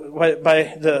by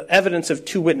the evidence of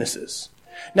two witnesses.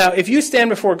 Now, if you stand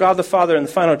before God the Father in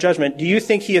the final judgment, do you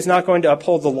think he is not going to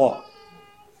uphold the law?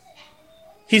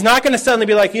 He's not going to suddenly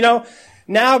be like,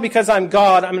 now because I'm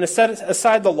God, I'm going to set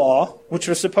aside the law, which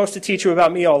was supposed to teach you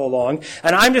about me all along,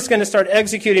 and I'm just going to start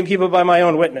executing people by my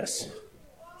own witness.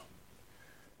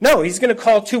 No, he's going to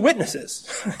call two witnesses.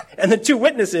 And the two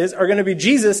witnesses are going to be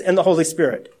Jesus and the Holy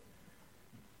Spirit.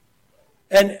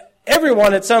 And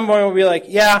everyone at some point will be like,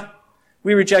 yeah,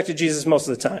 we rejected Jesus most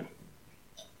of the time.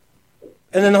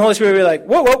 And then the Holy Spirit will be like,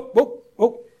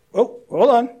 whoa,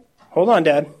 hold on,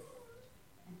 Dad.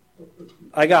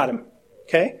 I got him,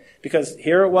 okay? Because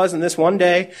here it was in this one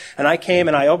day, and I came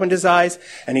and I opened his eyes,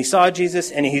 and he saw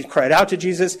Jesus, and he cried out to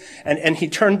Jesus, and he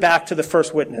turned back to the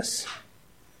first witness.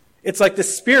 It's like the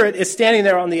Spirit is standing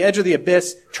there on the edge of the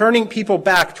abyss, turning people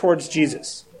back towards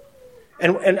Jesus.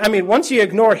 And I mean, once you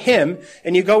ignore him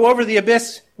and you go over the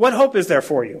abyss, what hope is there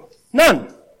for you?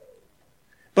 None.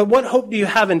 But what hope do you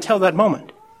have until that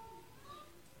moment?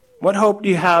 What hope do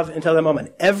you have until that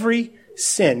moment? Every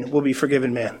sin will be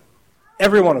forgiven, man.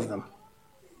 Every one of them.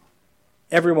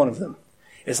 Every one of them.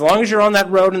 As long as you're on that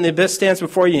road and the abyss stands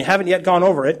before you and you haven't yet gone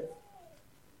over it,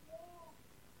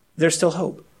 there's still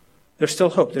hope. There's still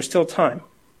hope. There's still time.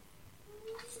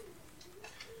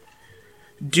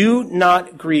 Do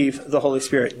not grieve the Holy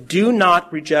Spirit. Do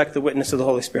not reject the witness of the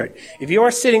Holy Spirit. If you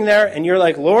are sitting there and you're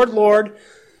like, Lord, Lord,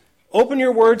 open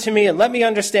your word to me and let me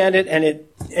understand it,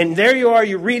 and there you are,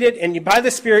 you read it, and by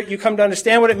the Spirit you come to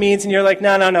understand what it means, and you're like,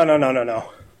 no.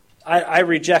 I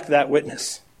reject that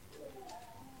witness.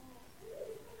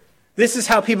 This is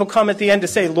how people come at the end to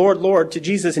say, Lord, Lord, to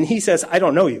Jesus, and he says, I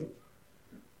don't know you.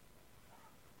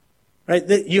 Right?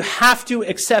 You have to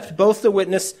accept both the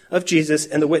witness of Jesus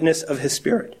and the witness of his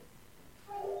Spirit.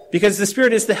 Because the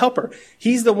Spirit is the helper.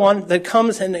 He's the one that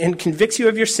comes and convicts you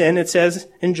of your sin, it says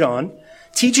in John,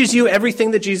 teaches you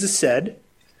everything that Jesus said.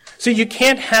 So you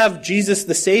can't have Jesus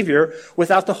the Savior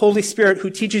without the Holy Spirit who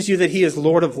teaches you that he is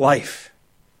Lord of life.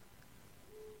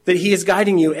 That he is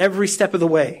guiding you every step of the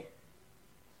way.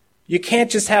 You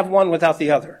can't just have one without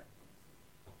the other.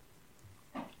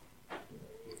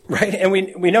 Right? And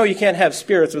we know you can't have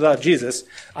spirits without Jesus.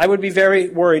 I would be very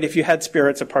worried if you had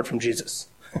spirits apart from Jesus.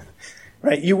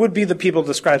 Right? You would be the people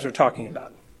the scribes are talking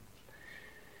about.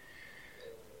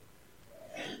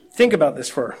 Think about this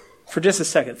for just a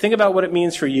second. Think about what it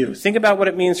means for you. Think about what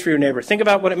it means for your neighbor. Think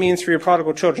about what it means for your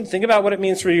prodigal children. Think about what it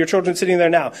means for your children sitting there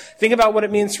now. Think about what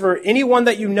it means for anyone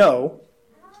that you know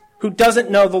who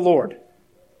doesn't know the Lord.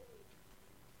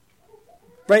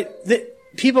 Right?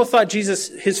 People thought Jesus,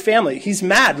 his family, he's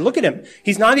mad. Look at him.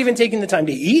 He's not even taking the time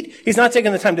to eat. He's not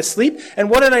taking the time to sleep. And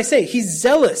what did I say? He's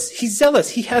zealous. He's zealous.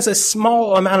 He has a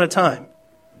small amount of time.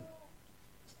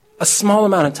 A small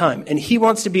amount of time. And he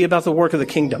wants to be about the work of the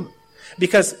kingdom.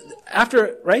 Because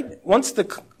once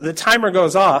the timer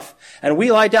goes off and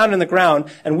we lie down in the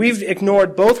ground and we've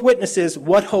ignored both witnesses,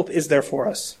 what hope is there for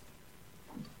us?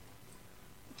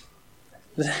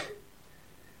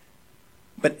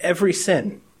 But every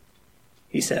sin,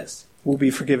 he says, will be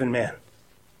forgiven man.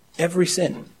 Every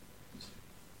sin.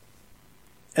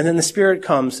 And then the Spirit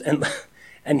comes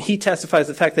and he testifies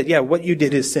the fact that, yeah, what you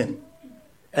did is sin.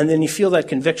 And then you feel that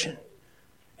conviction.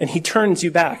 And he turns you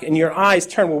back and your eyes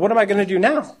turn, well, what am I going to do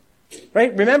now?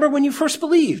 Right? Remember when you first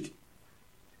believed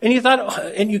and you thought,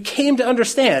 and you came to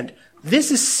understand, this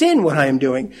is sin what I am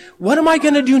doing. What am I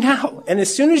going to do now? And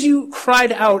as soon as you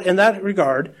cried out in that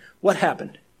regard, what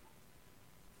happened?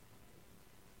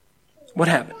 What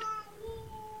happened?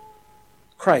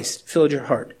 Christ filled your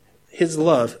heart. His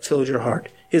love filled your heart.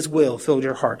 His will filled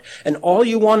your heart. And all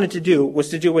you wanted to do was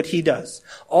to do what he does.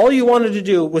 All you wanted to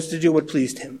do was to do what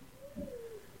pleased him.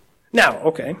 Now,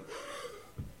 okay.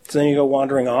 So then you go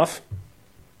wandering off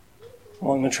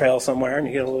along the trail somewhere and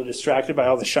you get a little distracted by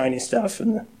all the shiny stuff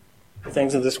and the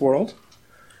things of this world.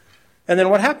 And then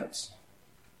what happens?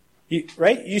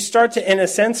 You start to, in a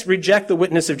sense, reject the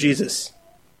witness of Jesus.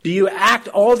 Do you act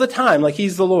all the time like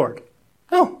he's the Lord?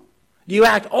 No. Do you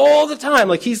act all the time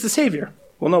like he's the Savior?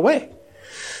 Well, no way.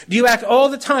 Do you act all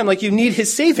the time like you need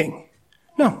his saving?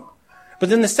 No. But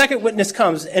then the second witness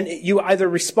comes and you either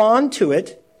respond to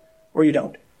it or you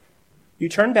don't. You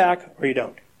turn back or you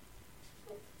don't.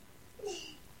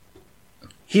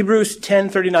 Hebrews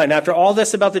 10:39. After all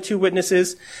this about the two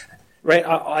witnesses, right?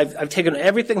 I've taken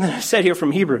everything that I've said here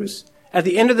from Hebrews. At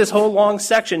the end of this whole long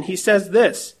section, he says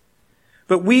this.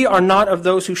 But we are not of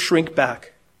those who shrink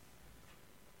back,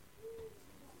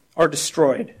 are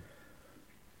destroyed,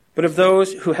 but of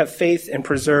those who have faith and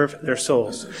preserve their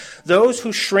souls. Those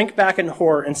who shrink back in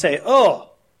horror and say, oh,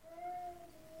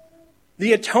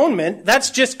 the atonement,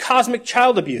 that's just cosmic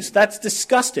child abuse. That's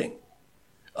disgusting.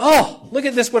 Oh, look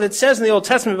at this, what it says in the Old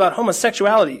Testament about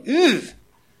homosexuality. Ugh.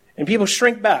 And people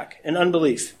shrink back in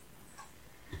unbelief.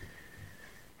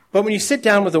 But when you sit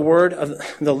down with the word of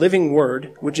the living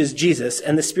word, which is Jesus,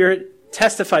 and the Spirit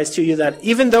testifies to you that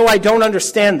even though I don't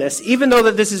understand this, even though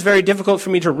that this is very difficult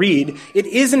for me to read, it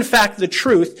is in fact the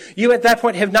truth, you at that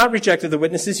point have not rejected the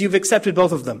witnesses, you've accepted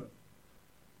both of them.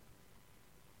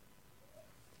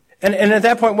 And at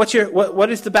that point, what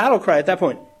is the battle cry at that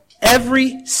point?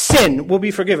 Every sin will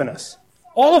be forgiven us.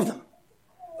 All of them.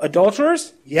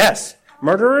 Adulterers? Yes.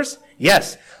 Murderers?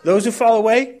 Yes. Those who fall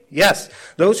away? Yes.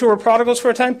 Those who are prodigals for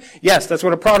a time? Yes, that's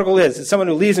what a prodigal is. It's someone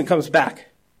who leaves and comes back.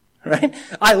 Right?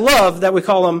 I love that we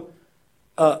call them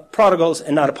prodigals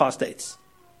and not apostates.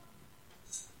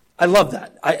 I love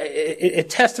that.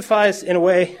 It testifies in a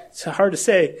way, it's hard to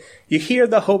say. You hear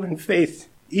the hope and faith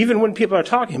even when people are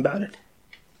talking about it.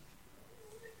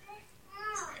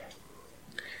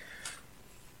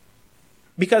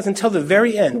 Because until the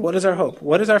very end, what is our hope?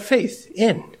 What is our faith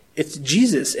in? It's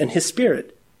Jesus and his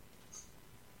Spirit.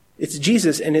 It's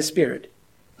Jesus and his Spirit.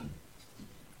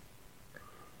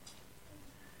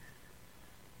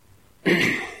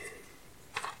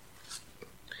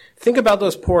 Think about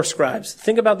those poor scribes.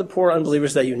 Think about the poor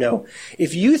unbelievers that you know.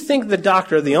 If you think the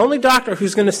doctor, the only doctor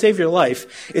who's going to save your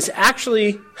life, is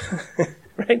actually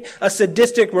right, a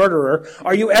sadistic murderer,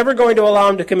 are you ever going to allow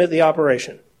him to commit the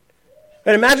operation?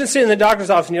 But imagine sitting in the doctor's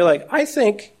office and you're like, I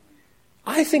think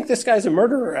this guy's a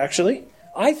murderer, actually.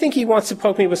 I think he wants to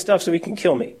poke me with stuff so he can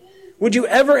kill me. Would you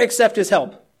ever accept his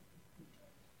help?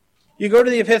 You go to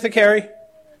the apothecary,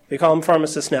 they call him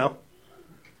pharmacist now,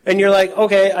 and you're like,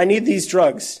 okay, I need these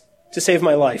drugs to save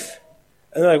my life.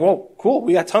 And they're like, well, cool,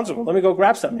 we got tons of them. Let me go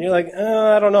grab some. And you're like,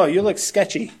 I don't know, you look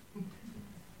sketchy.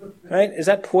 Right? Is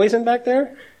that poison back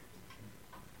there?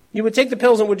 You would take the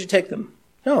pills and would you take them?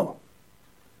 No.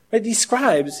 Right? These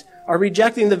scribes are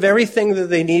rejecting the very thing that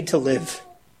they need to live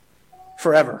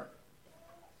forever.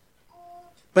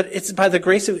 But it's by the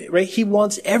grace of, right? He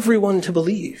wants everyone to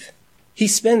believe. He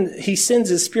sends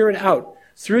his Spirit out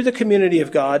through the community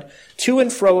of God, to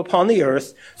and fro upon the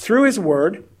earth, through his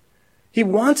word. He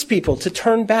wants people to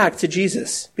turn back to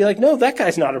Jesus. Be like, no, that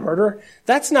guy's not a murderer.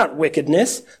 That's not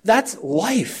wickedness. That's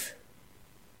life.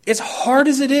 As hard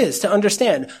as it is to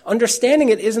understand, understanding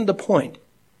it isn't the point.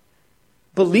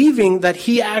 Believing that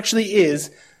he actually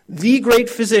is the great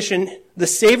physician, the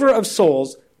savior of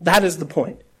souls, that is the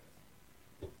point.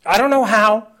 I don't know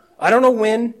how. I don't know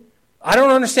when. I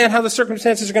don't understand how the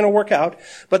circumstances are going to work out.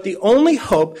 But the only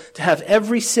hope to have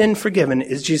every sin forgiven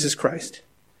is Jesus Christ.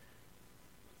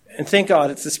 And thank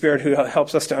God it's the Spirit who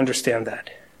helps us to understand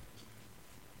that.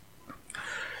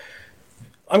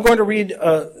 I'm going to read,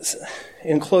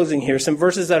 in closing here, some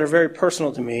verses that are very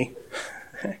personal to me.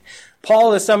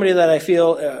 Paul is somebody that I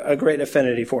feel a great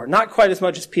affinity for. Not quite as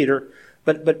much as Peter,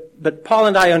 but Paul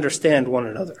and I understand one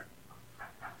another.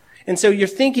 And so you're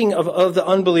thinking of the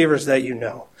unbelievers that you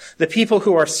know, the people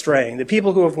who are straying, the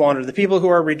people who have wandered, the people who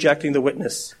are rejecting the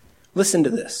witness. Listen to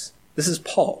this. This is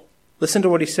Paul. Listen to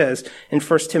what he says in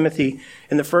 1 Timothy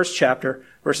in the first chapter,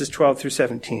 verses 12 through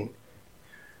 17.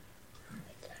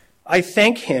 I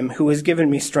thank him who has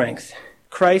given me strength,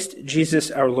 Christ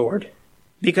Jesus our Lord,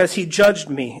 because he judged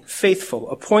me faithful,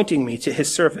 appointing me to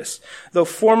his service, though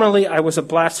formerly I was a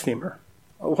blasphemer.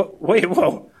 Wait,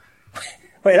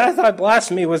 I thought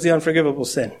blasphemy was the unforgivable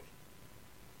sin.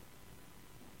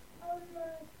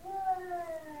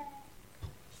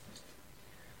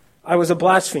 I was a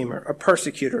blasphemer, a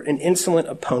persecutor, an insolent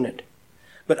opponent.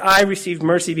 But I received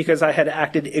mercy because I had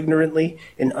acted ignorantly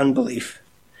in unbelief.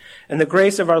 And the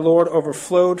grace of our Lord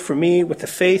overflowed for me with the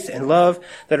faith and love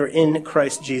that are in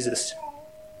Christ Jesus.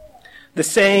 The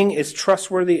saying is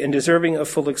trustworthy and deserving of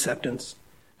full acceptance,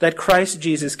 that Christ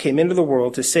Jesus came into the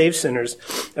world to save sinners,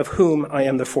 of whom I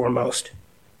am the foremost.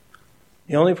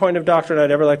 The only point of doctrine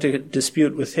I'd ever like to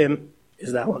dispute with him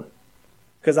is that one.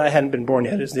 Because I hadn't been born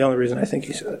yet is the only reason I think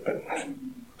he said it. But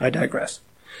I digress.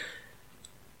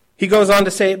 He goes on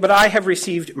to say, but I have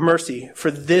received mercy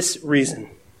for this reason,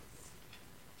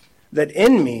 that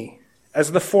in me,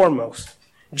 as the foremost,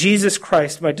 Jesus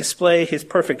Christ might display his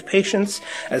perfect patience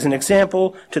as an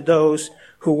example to those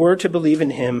who were to believe in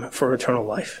him for eternal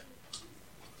life.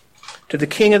 To the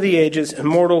King of the ages,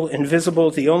 immortal,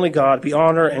 invisible, the only God, be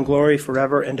honor and glory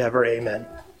forever and ever. Amen.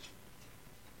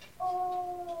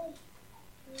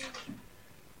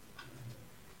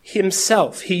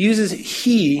 Himself, he's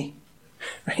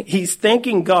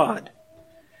thanking God,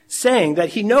 saying that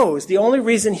he knows the only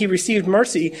reason he received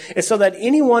mercy is so that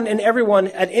anyone and everyone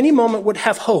at any moment would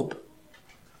have hope.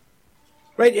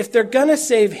 Right? If they're going to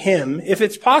save him, if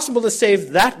it's possible to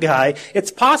save that guy,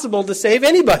 it's possible to save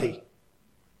anybody.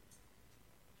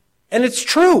 And it's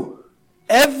true.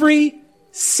 Every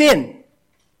sin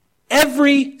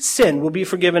will be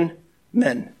forgiven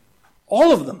men.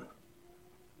 All of them.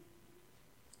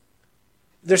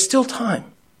 There's still time.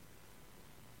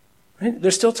 Right?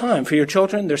 There's still time for your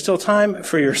children. There's still time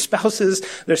for your spouses.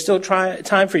 There's still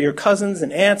time for your cousins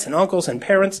and aunts and uncles and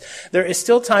parents. There is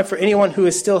still time for anyone who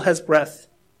still has breath.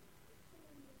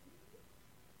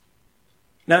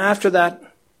 Now after that,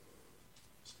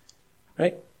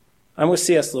 right? I'm with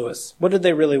C.S. Lewis. What did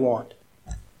they really want?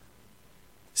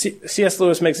 C.S.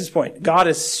 Lewis makes this point. God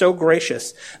is so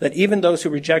gracious that even those who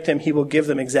reject him, he will give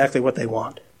them exactly what they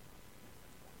want.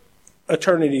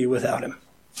 Eternity without him.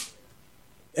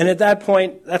 And at that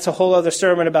point, that's a whole other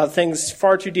sermon about things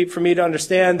far too deep for me to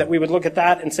understand, that we would look at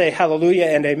that and say hallelujah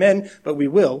and amen, but we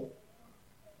will.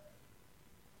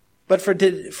 But for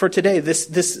today,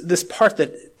 this part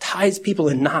that ties people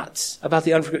in knots about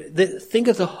the unforgiven, think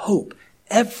of the hope.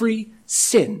 Every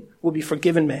sin will be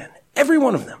forgiven man. Every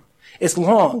one of them. As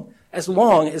long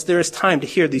as there is time to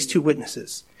hear these two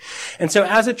witnesses. And so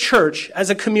as a church, as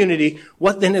a community,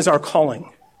 what then is our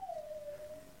calling?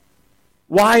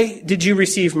 Why did you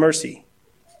receive mercy?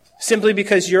 simply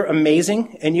because you're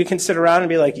amazing and you can sit around and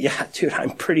be like, yeah, dude,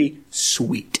 I'm pretty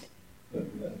sweet.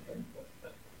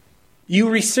 You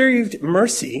received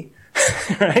mercy,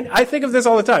 right? I think of this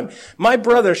all the time. My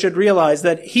brother should realize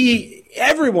that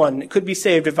everyone could be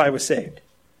saved if I was saved.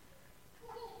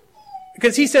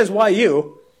 Because he says, why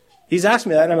you? He's asked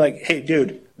me that, and I'm like, hey,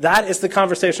 dude, that is the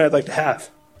conversation I'd like to have,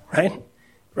 right?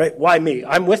 Right? Why me?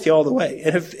 I'm with you all the way.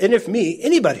 And if me,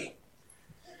 anybody.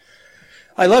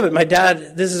 I love it.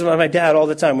 This is my dad all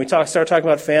the time. We start talking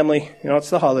about family. It's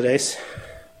the holidays.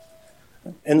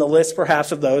 And the list,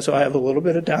 perhaps, of those who I have a little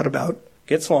bit of doubt about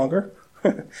gets longer.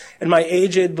 And my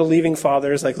aged, believing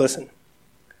father is like, listen,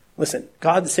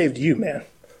 God saved you, man.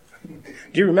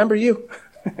 Do you remember you?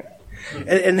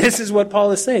 and this is what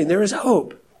Paul is saying. There is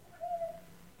hope.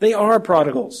 They are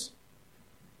prodigals.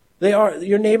 They are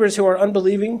your neighbors who are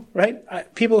unbelieving, right?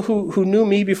 People who knew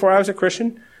me before I was a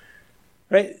Christian,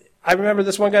 right? I remember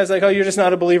this one guy's like, oh, you're just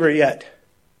not a believer yet.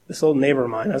 This old neighbor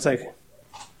of mine. I was like,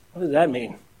 what does that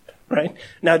mean? Right?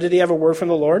 Now, did he have a word from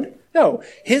the Lord? No.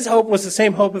 His hope was the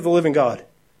same hope of the living God.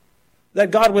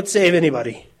 That God would save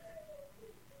anybody.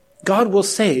 God will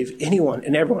save anyone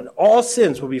and everyone. All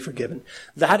sins will be forgiven.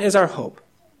 That is our hope.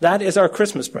 That is our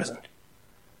Christmas present.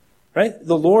 Right?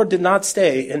 The Lord did not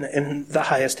stay in the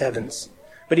highest heavens,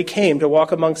 but he came to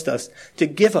walk amongst us, to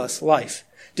give us life,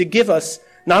 to give us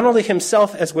not only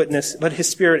himself as witness, but his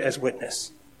Spirit as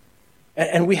witness.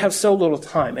 And we have so little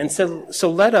time. And so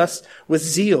let us, with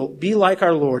zeal, be like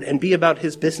our Lord and be about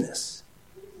his business.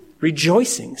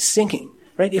 Rejoicing, singing,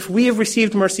 right? If we have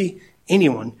received mercy,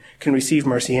 anyone can receive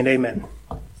mercy, and amen.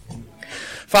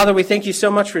 Father, we thank you so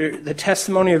much for the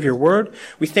testimony of your word.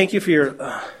 We thank you for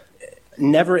your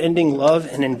never-ending love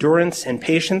and endurance and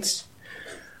patience.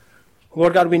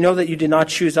 Lord God, we know that you did not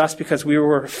choose us because we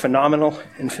were phenomenal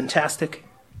and fantastic,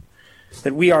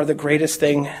 that we are the greatest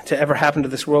thing to ever happen to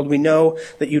this world. We know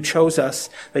that you chose us,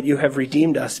 that you have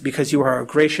redeemed us because you are a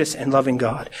gracious and loving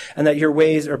God, and that your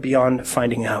ways are beyond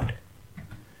finding out.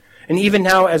 And even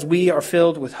now, as we are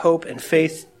filled with hope and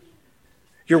faith,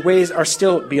 your ways are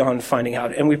still beyond finding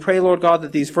out. And we pray, Lord God,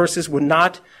 that these verses would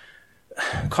not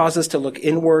cause us to look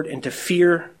inward and to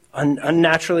fear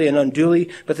unnaturally and unduly,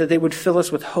 but that they would fill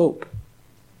us with hope.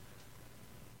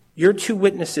 Your two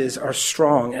witnesses are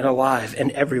strong and alive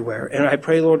and everywhere. And I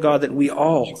pray, Lord God, that we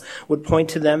all would point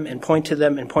to them and point to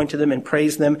them and point to them and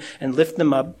praise them and lift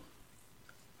them up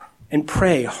and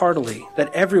pray heartily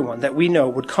that everyone that we know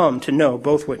would come to know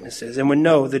both witnesses and would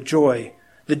know the joy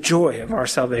of our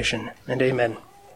salvation. And amen.